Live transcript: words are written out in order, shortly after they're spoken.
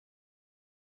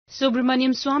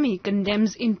Subramanian Swamy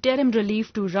condemns interim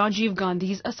relief to Rajiv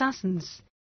Gandhi's assassins.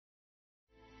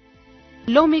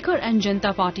 Lawmaker and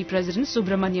Janata Party President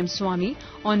Subramanian Swamy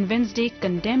on Wednesday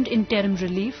condemned interim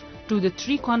relief to the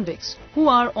 3 convicts who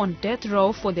are on death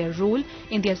row for their role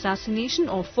in the assassination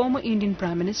of former Indian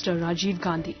Prime Minister Rajiv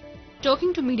Gandhi.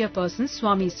 Talking to media persons,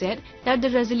 Swamy said that the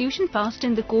resolution passed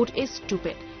in the court is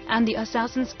stupid and the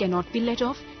assassins cannot be let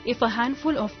off if a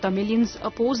handful of Tamilians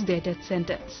oppose their death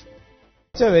sentence.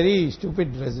 It's a very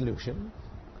stupid resolution.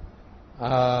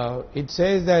 It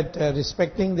says that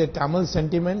respecting the Tamil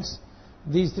sentiments,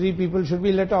 these 3 people should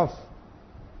be let off.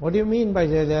 What do you mean by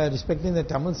respecting the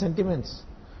Tamil sentiments?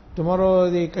 Tomorrow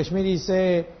the Kashmiris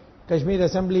say, Kashmir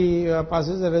Assembly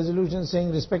passes a resolution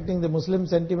saying respecting the Muslim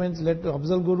sentiments, let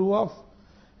Afzal Guru off.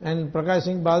 And Prakash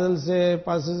Singh Badal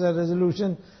passes a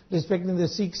resolution respecting the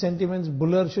Sikh sentiments,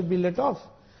 Buller should be let off.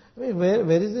 I mean,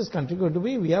 where is this country going to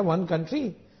be? We are one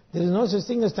country. There is no such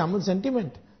thing as Tamil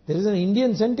sentiment. There is an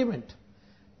Indian sentiment.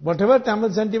 Whatever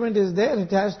Tamil sentiment is there,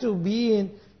 it has to be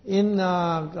in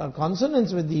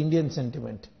consonance with the Indian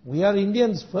sentiment. We are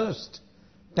Indians first,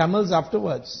 Tamils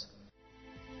afterwards.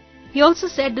 He also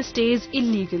said the stay is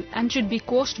illegal and should be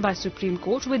quashed by Supreme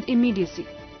Court with immediacy.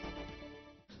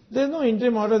 There is no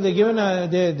interim order. They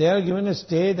are given a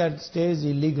stay. That stay is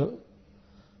illegal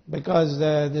because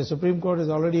the Supreme Court has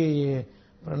already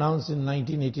pronounced in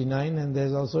 1989, and there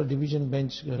is also a division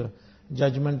bench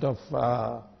judgment of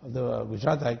the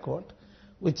Gujarat High Court,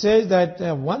 which says that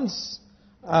once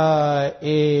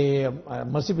a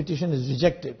mercy petition is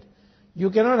rejected, you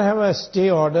cannot have a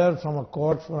stay order from a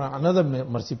court for another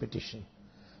mercy petition.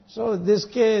 So this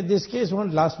case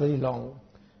won't last very long,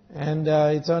 and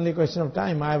it's only a question of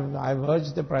time. I've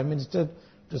urged the Prime Minister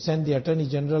to send the Attorney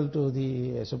General to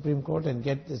the Supreme Court and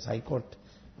get this High Court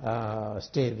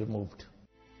stay removed.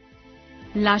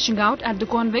 Lashing out at the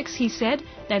convicts, he said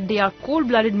that they are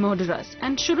cold-blooded murderers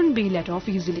and shouldn't be let off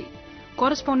easily.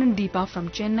 Correspondent Deepa from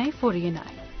Chennai for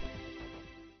ANI.